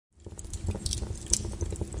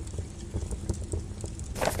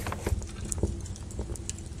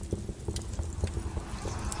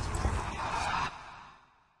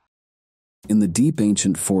the deep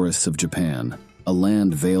ancient forests of Japan, a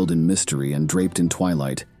land veiled in mystery and draped in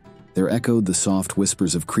twilight, there echoed the soft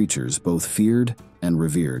whispers of creatures both feared and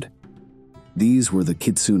revered. These were the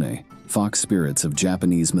Kitsune, fox spirits of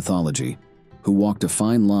Japanese mythology, who walked a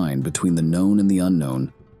fine line between the known and the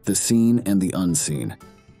unknown, the seen and the unseen.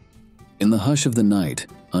 In the hush of the night,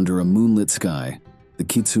 under a moonlit sky, the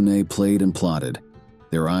Kitsune played and plotted,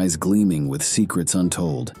 their eyes gleaming with secrets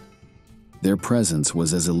untold. Their presence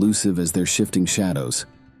was as elusive as their shifting shadows.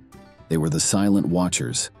 They were the silent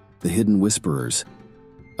watchers, the hidden whisperers,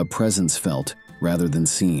 a presence felt rather than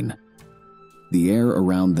seen. The air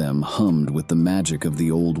around them hummed with the magic of the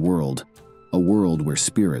old world, a world where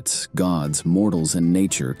spirits, gods, mortals, and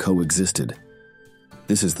nature coexisted.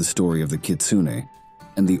 This is the story of the Kitsune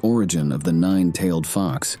and the origin of the nine-tailed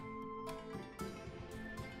fox.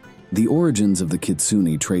 The origins of the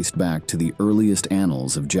Kitsune traced back to the earliest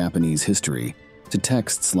annals of Japanese history, to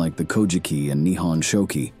texts like the Kojiki and Nihon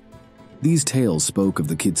Shoki. These tales spoke of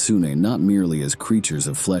the Kitsune not merely as creatures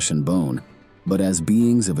of flesh and bone, but as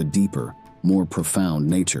beings of a deeper, more profound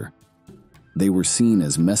nature. They were seen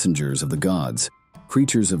as messengers of the gods,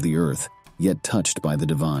 creatures of the earth, yet touched by the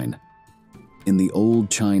divine. In the old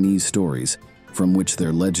Chinese stories, from which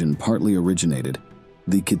their legend partly originated,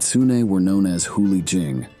 the Kitsune were known as Huli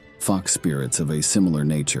Jing, fox spirits of a similar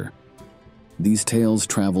nature. These tales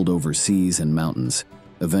traveled over seas and mountains,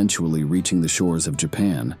 eventually reaching the shores of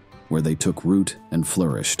Japan, where they took root and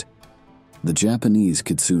flourished. The Japanese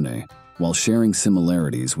Kitsune, while sharing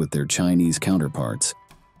similarities with their Chinese counterparts,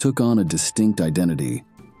 took on a distinct identity,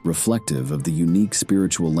 reflective of the unique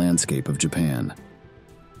spiritual landscape of Japan.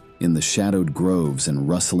 In the shadowed groves and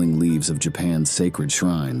rustling leaves of Japan's sacred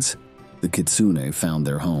shrines, the Kitsune found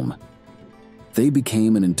their home. They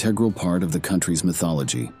became an integral part of the country's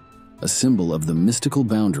mythology, a symbol of the mystical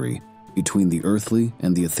boundary between the earthly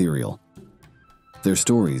and the ethereal. Their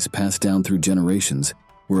stories, passed down through generations,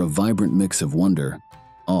 were a vibrant mix of wonder,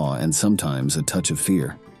 awe, and sometimes a touch of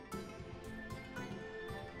fear.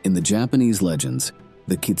 In the Japanese legends,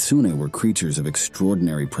 the Kitsune were creatures of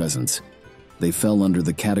extraordinary presence. They fell under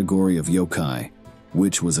the category of Yokai,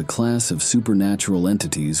 which was a class of supernatural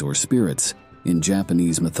entities or spirits in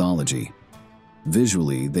Japanese mythology.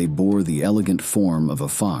 Visually, they bore the elegant form of a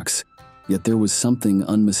fox, yet there was something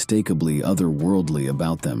unmistakably otherworldly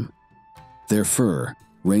about them. Their fur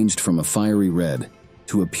ranged from a fiery red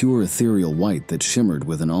to a pure ethereal white that shimmered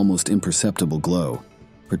with an almost imperceptible glow,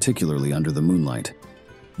 particularly under the moonlight.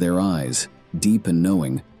 Their eyes, deep and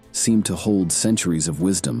knowing, seemed to hold centuries of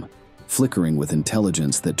wisdom, flickering with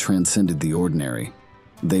intelligence that transcended the ordinary.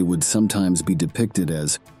 They would sometimes be depicted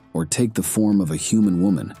as, or take the form of a human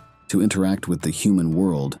woman, to interact with the human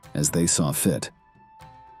world as they saw fit.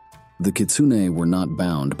 The Kitsune were not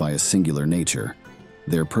bound by a singular nature.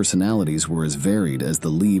 Their personalities were as varied as the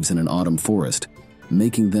leaves in an autumn forest,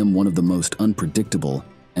 making them one of the most unpredictable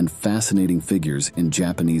and fascinating figures in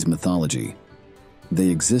Japanese mythology. They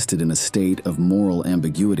existed in a state of moral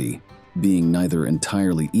ambiguity, being neither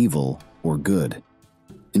entirely evil or good.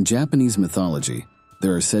 In Japanese mythology,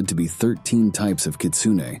 there are said to be 13 types of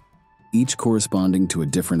Kitsune, each corresponding to a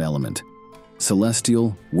different element: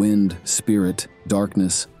 celestial, wind, spirit,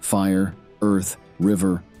 darkness, fire, earth,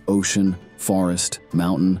 river, ocean, forest,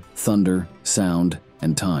 mountain, thunder, sound,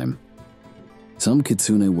 and time. Some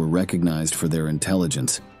Kitsune were recognized for their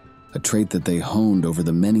intelligence, a trait that they honed over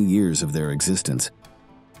the many years of their existence.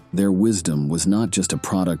 Their wisdom was not just a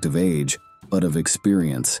product of age, but of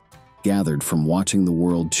experience, gathered from watching the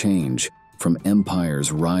world change, from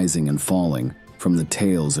empires rising and falling, from the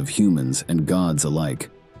tales of humans and gods alike.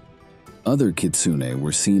 Other Kitsune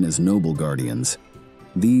were seen as noble guardians.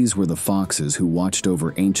 These were the foxes who watched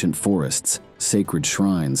over ancient forests, sacred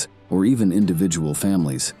shrines, or even individual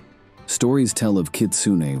families. Stories tell of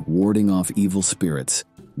Kitsune warding off evil spirits,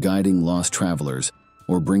 guiding lost travelers,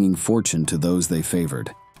 or bringing fortune to those they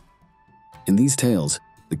favored. In these tales,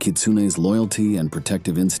 the Kitsune's loyalty and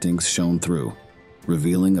protective instincts shone through,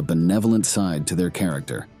 revealing a benevolent side to their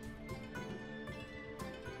character.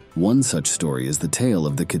 One such story is the tale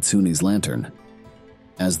of the Kitsune's lantern.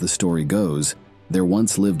 As the story goes, there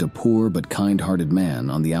once lived a poor but kind-hearted man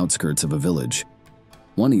on the outskirts of a village.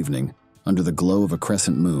 One evening, under the glow of a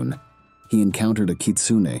crescent moon, he encountered a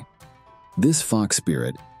Kitsune. This fox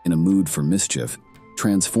spirit, in a mood for mischief,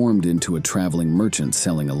 transformed into a traveling merchant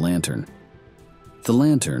selling a lantern. The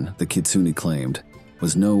lantern, the Kitsune claimed,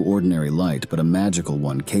 was no ordinary light but a magical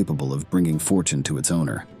one capable of bringing fortune to its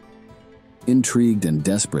owner. Intrigued and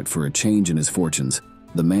desperate for a change in his fortunes,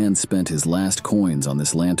 the man spent his last coins on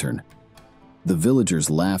this lantern. The villagers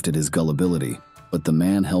laughed at his gullibility, but the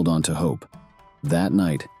man held on to hope. That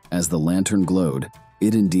night, As the lantern glowed,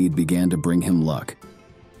 it indeed began to bring him luck.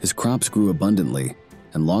 His crops grew abundantly,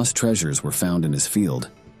 and lost treasures were found in his field,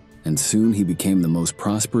 and soon he became the most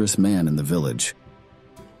prosperous man in the village.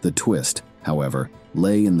 The twist, however,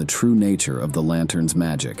 lay in the true nature of the lantern's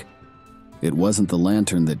magic. It wasn't the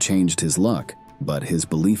lantern that changed his luck, but his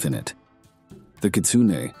belief in it. The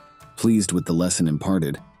kitsune, pleased with the lesson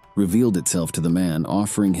imparted, revealed itself to the man,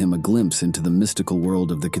 offering him a glimpse into the mystical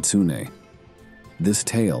world of the kitsune. This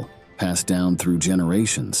tale, passed down through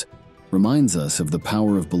generations, reminds us of the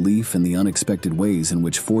power of belief and the unexpected ways in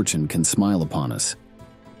which fortune can smile upon us.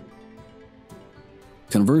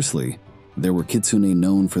 Conversely, there were kitsune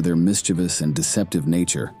known for their mischievous and deceptive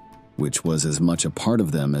nature, which was as much a part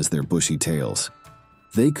of them as their bushy tails.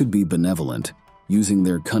 They could be benevolent, using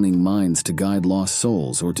their cunning minds to guide lost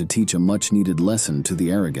souls or to teach a much-needed lesson to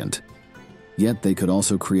the arrogant. Yet they could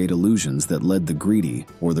also create illusions that led the greedy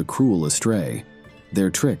or the cruel astray, their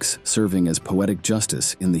tricks serving as poetic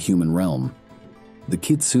justice in the human realm. The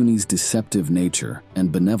kitsune's deceptive nature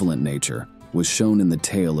and benevolent nature was shown in the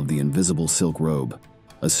tale of the invisible silk robe,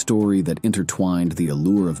 a story that intertwined the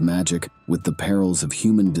allure of magic with the perils of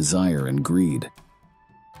human desire and greed.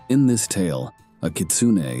 In this tale, a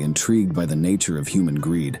kitsune, intrigued by the nature of human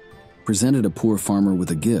greed, presented a poor farmer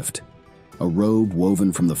with a gift, a robe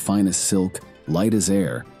woven from the finest silk, light as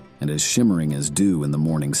air, and as shimmering as dew in the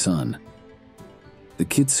morning sun. The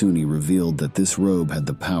kitsune revealed that this robe had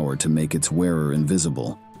the power to make its wearer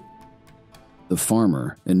invisible. The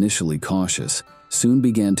farmer, initially cautious, soon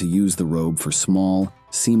began to use the robe for small,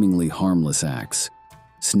 seemingly harmless acts,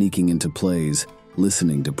 sneaking into plays,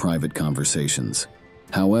 listening to private conversations.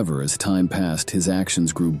 However, as time passed, his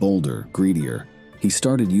actions grew bolder, greedier. He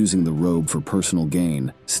started using the robe for personal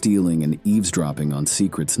gain, stealing and eavesdropping on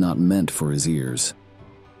secrets not meant for his ears.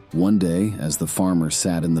 One day, as the farmer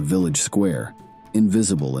sat in the village square,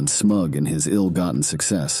 invisible and smug in his ill-gotten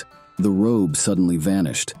success, the robe suddenly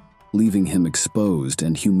vanished, leaving him exposed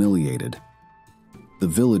and humiliated. The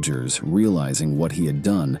villagers, realizing what he had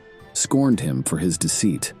done, scorned him for his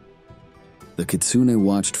deceit. The kitsune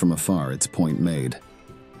watched from afar, its point made.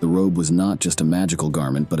 The robe was not just a magical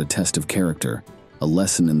garment but a test of character, a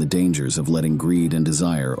lesson in the dangers of letting greed and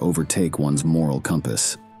desire overtake one's moral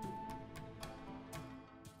compass.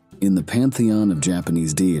 In the pantheon of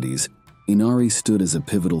Japanese deities, Inari stood as a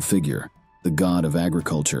pivotal figure, the god of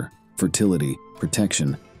agriculture, fertility,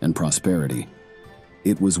 protection, and prosperity.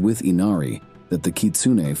 It was with Inari that the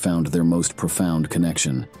kitsune found their most profound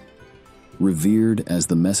connection. Revered as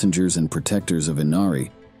the messengers and protectors of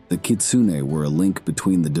Inari, the kitsune were a link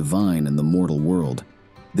between the divine and the mortal world.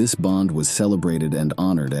 This bond was celebrated and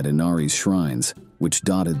honored at Inari's shrines, which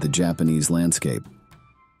dotted the Japanese landscape.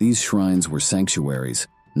 These shrines were sanctuaries,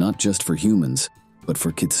 not just for humans, but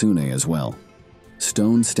for kitsune as well.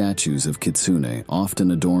 Stone statues of kitsune,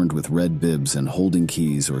 often adorned with red bibs and holding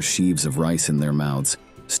keys or sheaves of rice in their mouths,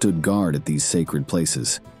 stood guard at these sacred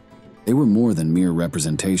places. They were more than mere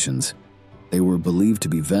representations. They were believed to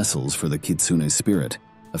be vessels for the kitsune's spirit,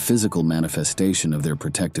 a physical manifestation of their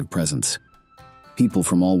protective presence. People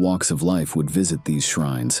from all walks of life would visit these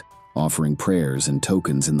shrines, offering prayers and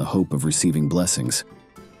tokens in the hope of receiving blessings.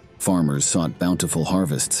 Farmers sought bountiful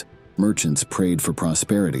harvests, merchants prayed for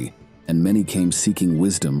prosperity, and many came seeking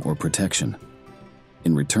wisdom or protection.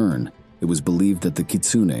 In return, it was believed that the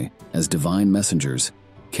kitsune, as divine messengers,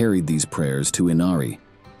 carried these prayers to Inari,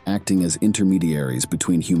 acting as intermediaries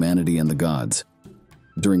between humanity and the gods.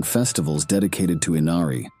 During festivals dedicated to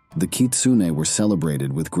Inari, the kitsune were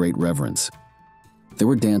celebrated with great reverence. There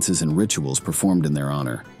were dances and rituals performed in their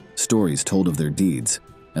honor, stories told of their deeds,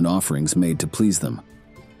 and offerings made to please them.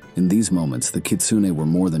 In these moments, the kitsune were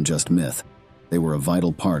more than just myth. They were a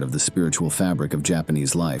vital part of the spiritual fabric of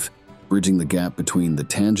Japanese life, bridging the gap between the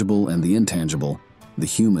tangible and the intangible, the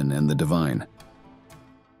human and the divine.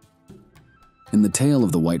 In the tale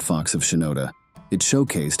of the White Fox of Shinoda, it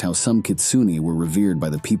showcased how some kitsune were revered by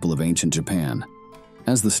the people of ancient Japan.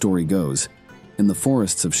 As the story goes, in the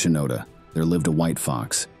forests of Shinoda, there lived a white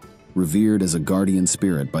fox, revered as a guardian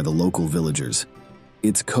spirit by the local villagers.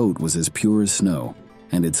 Its coat was as pure as snow,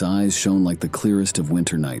 and its eyes shone like the clearest of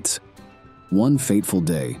winter nights. One fateful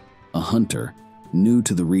day, a hunter, new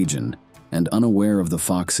to the region and unaware of the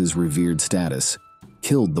fox's revered status,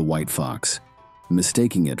 killed the white fox,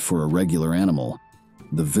 mistaking it for a regular animal.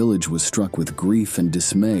 The village was struck with grief and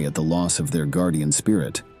dismay at the loss of their guardian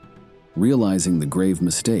spirit. Realizing the grave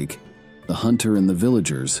mistake, the hunter and the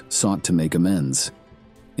villagers sought to make amends.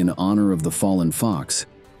 In honor of the fallen fox,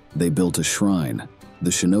 they built a shrine, the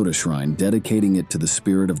Shinoda Shrine, dedicating it to the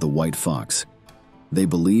spirit of the white fox. They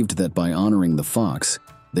believed that by honoring the fox,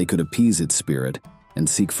 they could appease its spirit and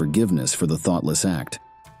seek forgiveness for the thoughtless act.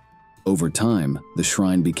 Over time, the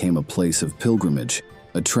shrine became a place of pilgrimage,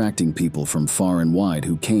 attracting people from far and wide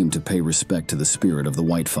who came to pay respect to the spirit of the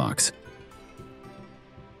white fox.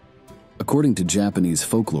 According to Japanese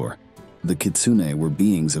folklore, the kitsune were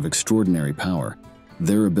beings of extraordinary power,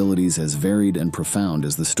 their abilities as varied and profound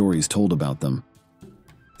as the stories told about them.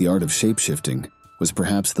 The art of shapeshifting was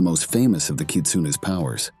perhaps the most famous of the kitsune's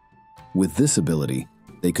powers. With this ability,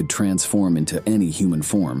 they could transform into any human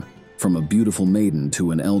form, from a beautiful maiden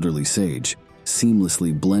to an elderly sage,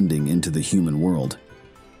 seamlessly blending into the human world.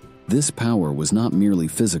 This power was not merely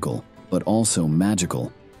physical, but also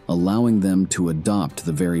magical, allowing them to adopt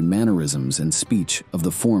the very mannerisms and speech of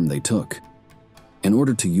the form they took. In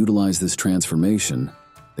order to utilize this transformation,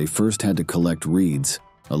 they first had to collect reeds,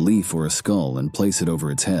 a leaf or a skull, and place it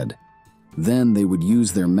over its head. Then they would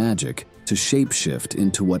use their magic to shapeshift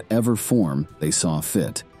into whatever form they saw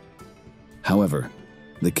fit. However,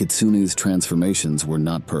 the kitsune's transformations were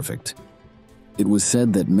not perfect. It was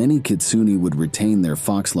said that many kitsune would retain their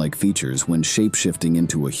fox-like features when shapeshifting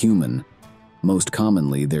into a human, most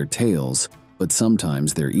commonly their tails, but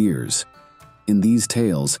sometimes their ears. In these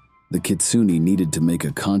tails, the kitsune needed to make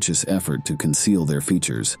a conscious effort to conceal their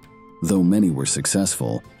features. Though many were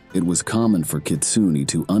successful, it was common for kitsune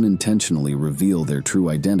to unintentionally reveal their true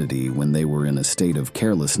identity when they were in a state of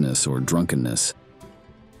carelessness or drunkenness.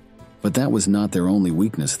 But that was not their only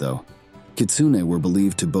weakness, though. Kitsune were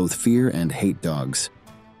believed to both fear and hate dogs.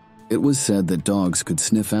 It was said that dogs could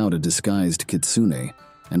sniff out a disguised kitsune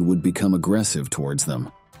and would become aggressive towards them.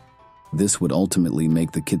 This would ultimately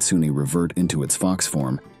make the kitsune revert into its fox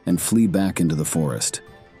form and flee back into the forest.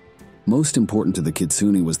 Most important to the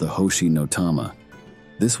kitsune was the Hoshi no Tama.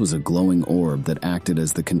 This was a glowing orb that acted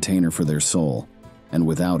as the container for their soul, and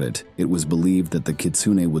without it, it was believed that the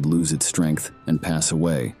kitsune would lose its strength and pass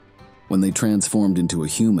away. When they transformed into a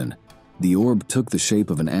human, the orb took the shape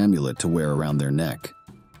of an amulet to wear around their neck.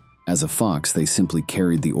 As a fox, they simply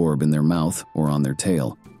carried the orb in their mouth or on their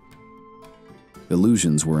tail.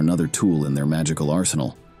 Illusions were another tool in their magical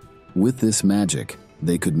arsenal. With this magic,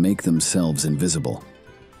 they could make themselves invisible.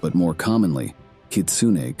 But more commonly,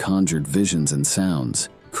 kitsune conjured visions and sounds,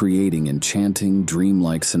 creating enchanting,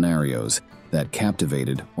 dreamlike scenarios that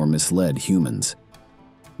captivated or misled humans.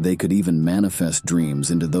 They could even manifest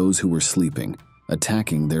dreams into those who were sleeping,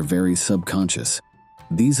 attacking their very subconscious.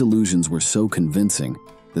 These illusions were so convincing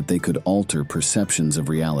that they could alter perceptions of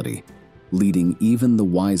reality, leading even the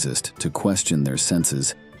wisest to question their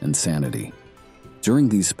senses and sanity. During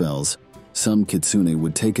these spells, some kitsune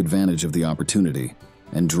would take advantage of the opportunity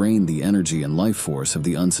and drain the energy and life force of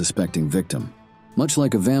the unsuspecting victim, much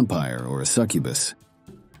like a vampire or a succubus.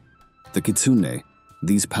 The kitsune,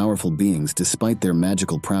 these powerful beings, despite their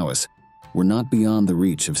magical prowess, were not beyond the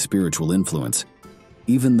reach of spiritual influence.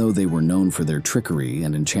 Even though they were known for their trickery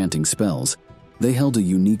and enchanting spells, they held a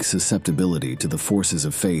unique susceptibility to the forces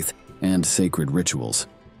of faith and sacred rituals.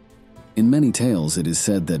 In many tales, it is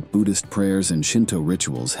said that Buddhist prayers and Shinto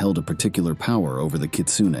rituals held a particular power over the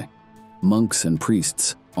kitsune. Monks and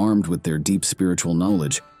priests, armed with their deep spiritual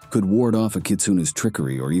knowledge, could ward off a kitsune's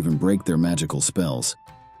trickery or even break their magical spells.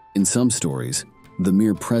 In some stories, the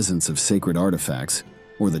mere presence of sacred artifacts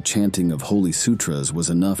or the chanting of holy sutras was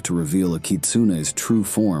enough to reveal a kitsune's true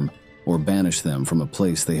form or banish them from a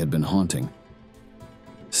place they had been haunting.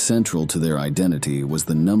 Central to their identity was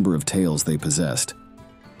the number of tails they possessed.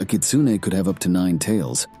 A kitsune could have up to 9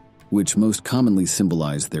 tails, which most commonly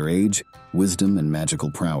symbolized their age, wisdom, and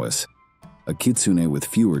magical prowess. A kitsune with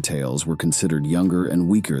fewer tails were considered younger and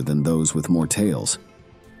weaker than those with more tails.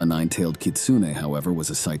 A 9-tailed kitsune, however, was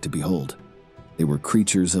a sight to behold. They were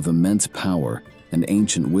creatures of immense power and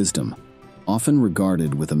ancient wisdom, often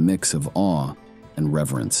regarded with a mix of awe and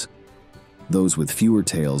reverence. Those with fewer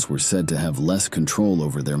tails were said to have less control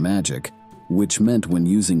over their magic, which meant when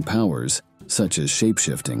using powers, such as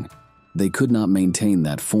shapeshifting, they could not maintain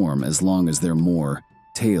that form as long as their more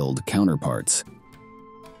tailed counterparts.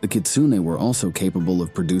 The kitsune were also capable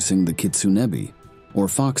of producing the kitsunebi, or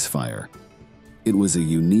foxfire. It was a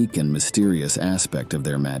unique and mysterious aspect of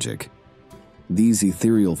their magic. These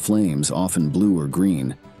ethereal flames, often blue or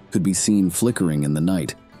green, could be seen flickering in the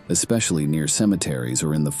night, especially near cemeteries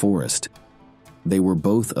or in the forest. They were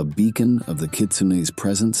both a beacon of the kitsune's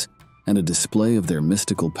presence and a display of their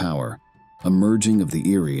mystical power, a merging of the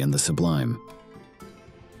eerie and the sublime.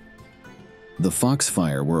 The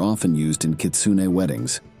foxfire were often used in kitsune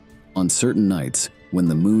weddings. On certain nights, when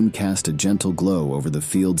the moon cast a gentle glow over the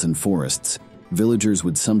fields and forests, villagers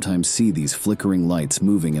would sometimes see these flickering lights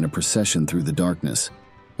moving in a procession through the darkness.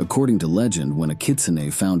 According to legend, when a kitsune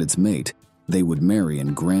found its mate, They would marry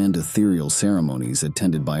in grand ethereal ceremonies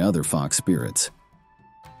attended by other fox spirits.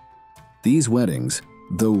 These weddings,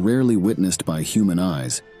 though rarely witnessed by human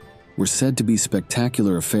eyes, were said to be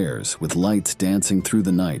spectacular affairs with lights dancing through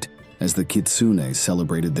the night as the kitsune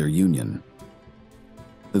celebrated their union.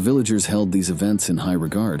 The villagers held these events in high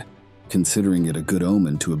regard, considering it a good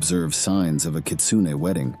omen to observe signs of a kitsune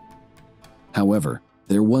wedding. However,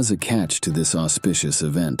 there was a catch to this auspicious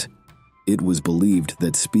event. It was believed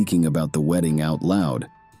that speaking about the wedding out loud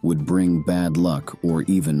would bring bad luck or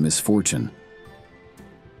even misfortune.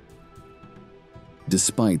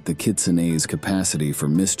 Despite the kitsune's capacity for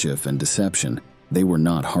mischief and deception, they were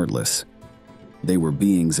not heartless. They were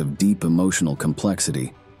beings of deep emotional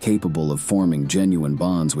complexity, capable of forming genuine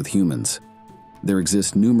bonds with humans. There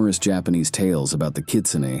exist numerous Japanese tales about the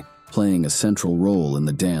kitsune playing a central role in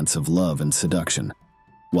the dance of love and seduction.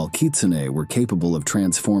 While kitsune were capable of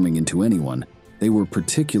transforming into anyone, they were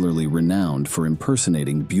particularly renowned for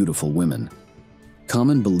impersonating beautiful women.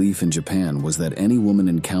 Common belief in Japan was that any woman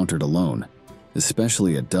encountered alone,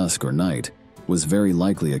 especially at dusk or night, was very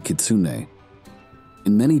likely a kitsune.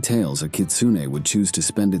 In many tales, a kitsune would choose to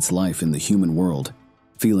spend its life in the human world,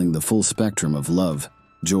 feeling the full spectrum of love,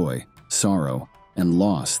 joy, sorrow, and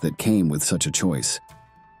loss that came with such a choice.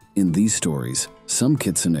 In these stories, some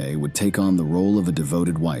kitsune would take on the role of a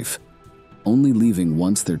devoted wife, only leaving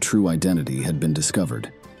once their true identity had been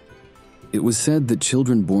discovered. It was said that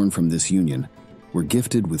children born from this union were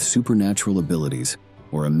gifted with supernatural abilities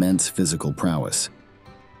or immense physical prowess.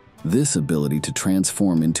 This ability to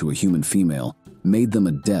transform into a human female made them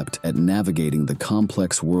adept at navigating the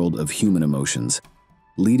complex world of human emotions,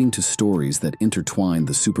 leading to stories that intertwine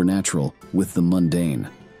the supernatural with the mundane.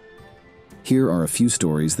 Here are a few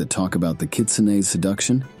stories that talk about the kitsune's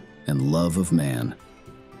seduction and love of man.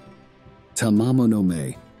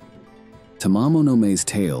 Tamamo-no-Mae. Tamamo-no-Mae's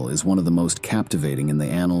tale is one of the most captivating in the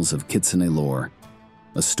annals of kitsune lore,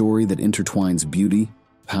 a story that intertwines beauty,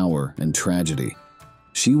 power, and tragedy.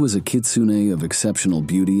 She was a kitsune of exceptional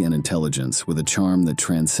beauty and intelligence with a charm that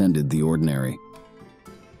transcended the ordinary.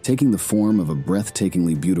 Taking the form of a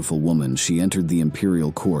breathtakingly beautiful woman, she entered the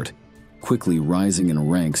imperial court, quickly rising in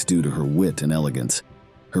ranks due to her wit and elegance.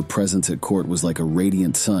 Her presence at court was like a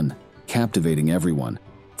radiant sun, captivating everyone,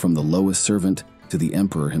 from the lowest servant to the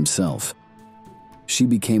emperor himself. She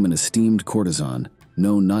became an esteemed courtesan,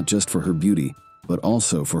 known not just for her beauty, but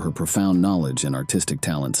also for her profound knowledge and artistic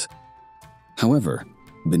talents. However,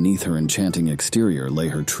 beneath her enchanting exterior lay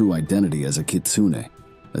her true identity as a kitsune,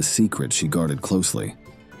 a secret she guarded closely.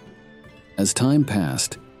 As time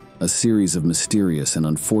passed, a series of mysterious and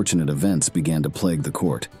unfortunate events began to plague the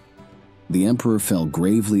court. The emperor fell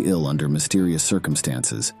gravely ill under mysterious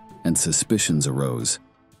circumstances, and suspicions arose.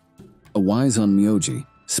 A wise onmyoji,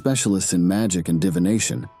 specialist in magic and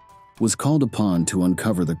divination, was called upon to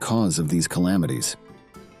uncover the cause of these calamities.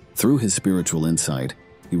 Through his spiritual insight,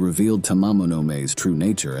 he revealed Tamamo-no-Mae's true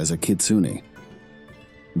nature as a kitsune.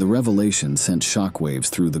 The revelation sent shockwaves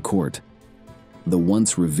through the court. The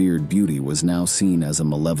once revered beauty was now seen as a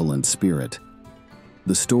malevolent spirit.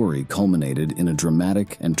 The story culminated in a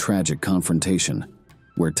dramatic and tragic confrontation,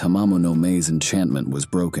 where Tamamo-no-Mae's enchantment was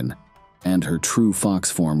broken, and her true fox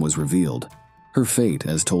form was revealed. Her fate,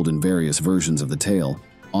 as told in various versions of the tale,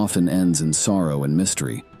 often ends in sorrow and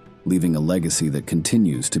mystery, leaving a legacy that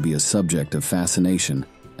continues to be a subject of fascination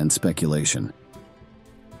and speculation.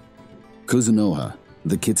 Kuzunoha,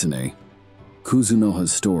 the kitsune.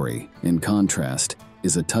 Kuzunoha's story, in contrast,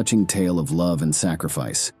 is a touching tale of love and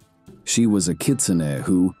sacrifice. She was a kitsune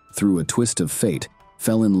who, through a twist of fate,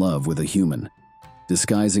 fell in love with a human.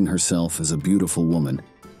 Disguising herself as a beautiful woman,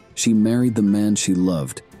 she married the man she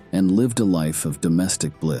loved and lived a life of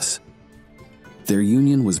domestic bliss. Their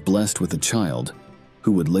union was blessed with a child,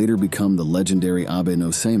 who would later become the legendary Abe no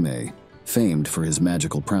Seimei, famed for his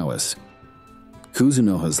magical prowess.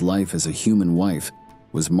 Kuzunoha's life as a human wife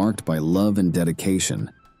was marked by love and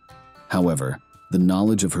dedication. However, the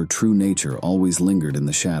knowledge of her true nature always lingered in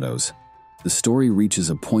the shadows. The story reaches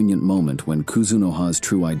a poignant moment when Kuzunoha's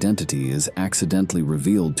true identity is accidentally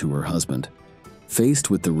revealed to her husband. Faced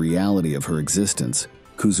with the reality of her existence,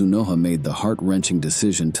 Kuzunoha made the heart-wrenching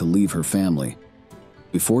decision to leave her family.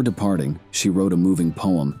 Before departing, she wrote a moving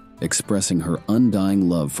poem expressing her undying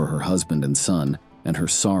love for her husband and son and her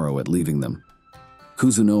sorrow at leaving them.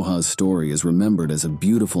 Kuzunoha's story is remembered as a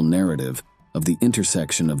beautiful narrative of the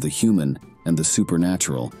intersection of the human and the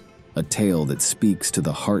supernatural, a tale that speaks to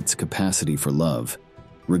the heart's capacity for love,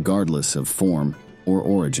 regardless of form or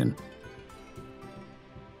origin.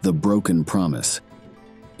 The Broken Promise.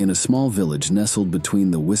 In a small village nestled between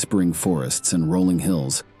the whispering forests and rolling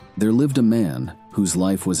hills, There lived a man whose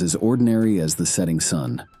life was as ordinary as the setting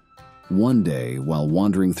sun. One day, while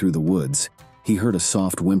wandering through the woods, he heard a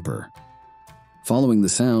soft whimper. Following the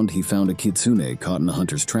sound, he found a kitsune caught in a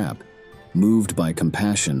hunter's trap. Moved by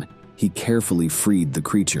compassion, he carefully freed the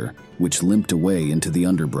creature, which limped away into the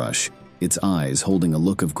underbrush, its eyes holding a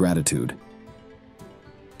look of gratitude.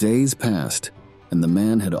 Days passed, and the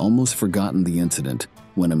man had almost forgotten the incident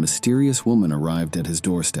when a mysterious woman arrived at his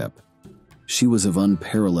doorstep. She was of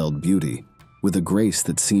unparalleled beauty, with a grace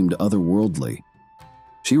that seemed otherworldly.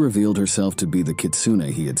 She revealed herself to be the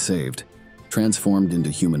kitsune he had saved, transformed into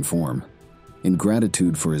human form. In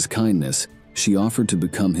gratitude for his kindness, she offered to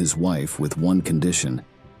become his wife with one condition: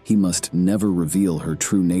 he must never reveal her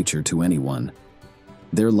true nature to anyone.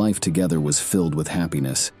 Their life together was filled with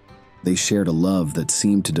happiness. They shared a love that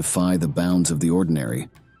seemed to defy the bounds of the ordinary,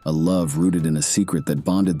 a love rooted in a secret that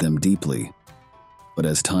bonded them deeply. But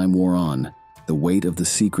as time wore on, the weight of the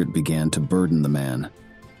secret began to burden the man.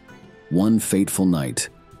 One fateful night,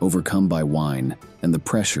 overcome by wine and the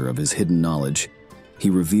pressure of his hidden knowledge, he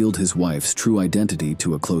revealed his wife's true identity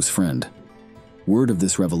to a close friend. Word of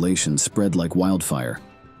this revelation spread like wildfire.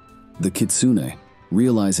 The kitsune,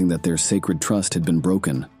 realizing that their sacred trust had been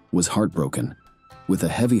broken, was heartbroken. With a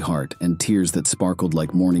heavy heart and tears that sparkled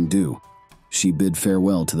like morning dew, she bid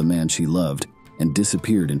farewell to the man she loved and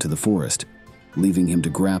disappeared into the forest, leaving him to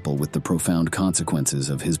grapple with the profound consequences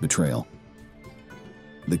of his betrayal.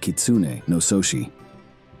 The Kitsune-no-Soshi.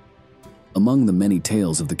 Among the many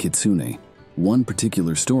tales of the kitsune, one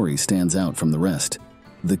particular story stands out from the rest: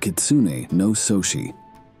 the Kitsune-no-Soshi.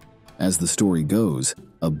 As the story goes,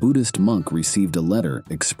 a Buddhist monk received a letter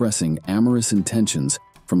expressing amorous intentions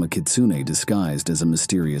from a kitsune disguised as a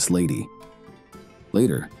mysterious lady.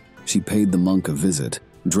 Later, she paid the monk a visit,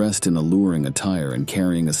 dressed in alluring attire and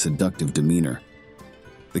carrying a seductive demeanor.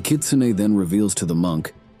 The kitsune then reveals to the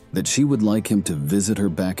monk that she would like him to visit her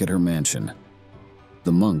back at her mansion.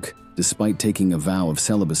 The monk, despite taking a vow of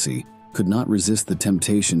celibacy, could not resist the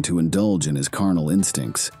temptation to indulge in his carnal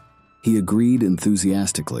instincts. He agreed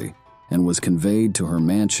enthusiastically and was conveyed to her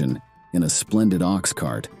mansion in a splendid ox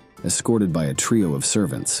cart, escorted by a trio of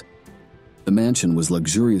servants. The mansion was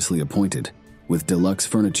luxuriously appointed, with deluxe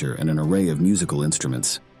furniture and an array of musical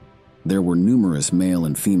instruments. There were numerous male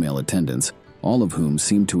and female attendants, all of whom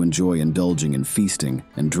seemed to enjoy indulging in feasting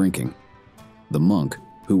and drinking. The monk,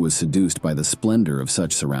 who was seduced by the splendor of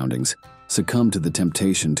such surroundings, succumbed to the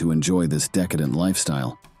temptation to enjoy this decadent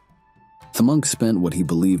lifestyle. The monk spent what he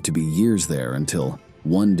believed to be years there until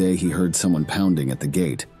one day he heard someone pounding at the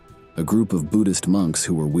gate. A group of Buddhist monks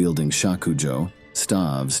who were wielding shakujo,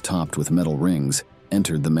 staves topped with metal rings,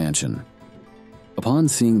 entered the mansion. Upon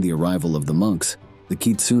seeing the arrival of the monks, the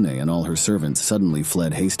kitsune and all her servants suddenly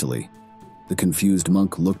fled hastily. The confused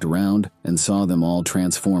monk looked around and saw them all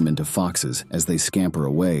transform into foxes as they scamper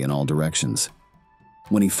away in all directions.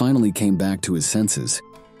 When he finally came back to his senses,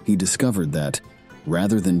 he discovered that,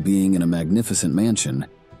 rather than being in a magnificent mansion,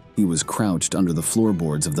 he was crouched under the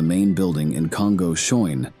floorboards of the main building in Kongo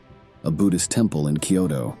Shoin, a Buddhist temple in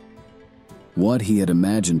Kyoto. What he had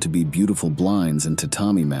imagined to be beautiful blinds and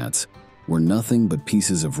tatami mats were nothing but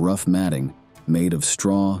pieces of rough matting made of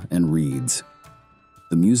straw and reeds.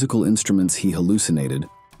 The musical instruments he hallucinated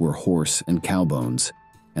were horse and cow bones,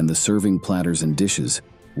 and the serving platters and dishes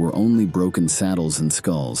were only broken saddles and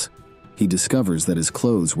skulls. He discovers that his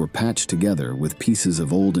clothes were patched together with pieces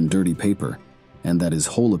of old and dirty paper, and that his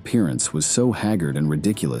whole appearance was so haggard and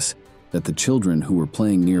ridiculous that the children who were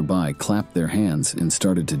playing nearby clapped their hands and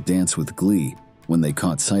started to dance with glee when they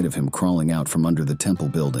caught sight of him crawling out from under the temple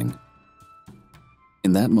building.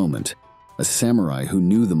 In that moment, a samurai who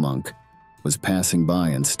knew the monk was passing by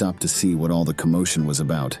and stopped to see what all the commotion was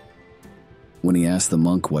about. When he asked the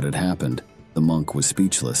monk what had happened, the monk was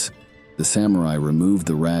speechless. The samurai removed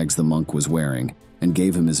the rags the monk was wearing and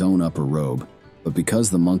gave him his own upper robe, but because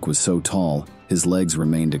the monk was so tall, his legs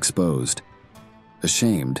remained exposed.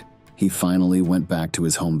 Ashamed, he finally went back to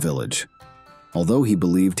his home village. Although he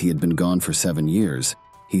believed he had been gone for 7 years,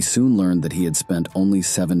 he soon learned that he had spent only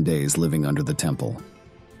 7 days living under the temple.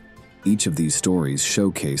 Each of these stories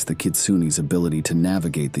showcased the kitsune's ability to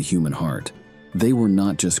navigate the human heart. They were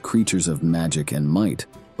not just creatures of magic and might,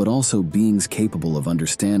 but also beings capable of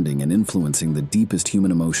understanding and influencing the deepest human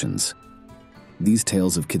emotions. These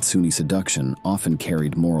tales of kitsune seduction often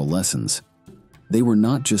carried moral lessons. They were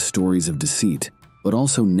not just stories of deceit, but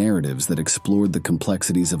also narratives that explored the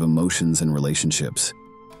complexities of emotions and relationships.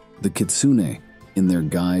 The kitsune, in their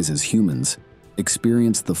guise as humans,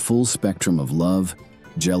 experienced the full spectrum of love,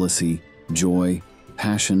 jealousy, joy,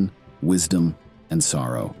 passion, wisdom, and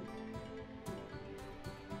sorrow.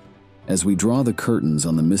 As we draw the curtains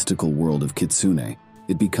on the mystical world of Kitsune,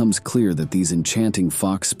 it becomes clear that these enchanting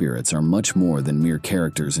fox spirits are much more than mere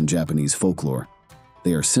characters in Japanese folklore.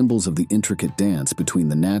 They are symbols of the intricate dance between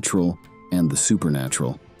the natural and the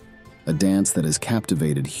supernatural, a dance that has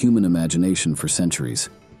captivated human imagination for centuries.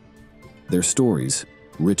 Their stories,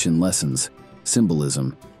 rich in lessons,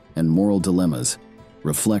 symbolism, and moral dilemmas,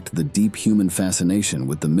 reflect the deep human fascination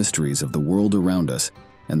with the mysteries of the world around us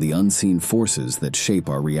and the unseen forces that shape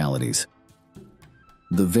our realities.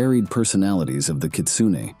 The varied personalities of the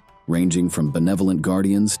Kitsune, ranging from benevolent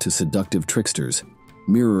guardians to seductive tricksters,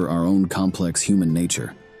 mirror our own complex human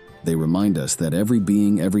nature. They remind us that every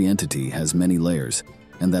being, every entity has many layers,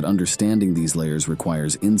 and that understanding these layers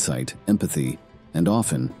requires insight, empathy, and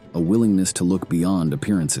often a willingness to look beyond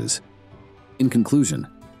appearances. In conclusion,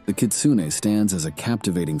 the Kitsune stands as a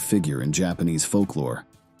captivating figure in Japanese folklore,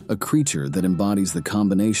 a creature that embodies the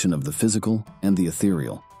combination of the physical and the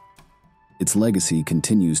ethereal. Its legacy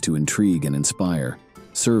continues to intrigue and inspire,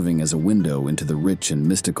 serving as a window into the rich and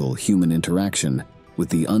mystical human interaction with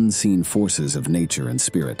the unseen forces of nature and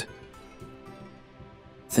spirit.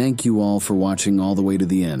 Thank you all for watching all the way to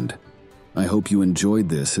the end. I hope you enjoyed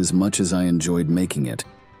this as much as I enjoyed making it.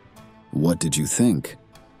 What did you think?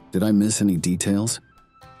 Did I miss any details?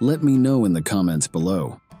 Let me know in the comments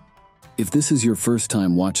below. If this is your first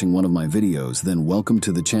time watching one of my videos, then welcome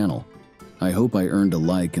to the channel. I hope I earned a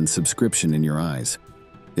like and subscription in your eyes.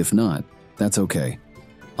 If not, that's okay.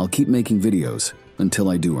 I'll keep making videos until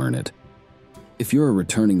I do earn it. If you're a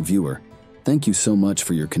returning viewer, thank you so much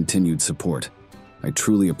for your continued support. I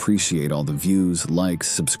truly appreciate all the views, likes,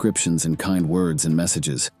 subscriptions, and kind words and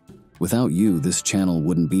messages. Without you, this channel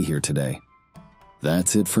wouldn't be here today.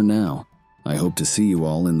 That's it for now. I hope to see you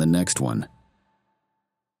all in the next one.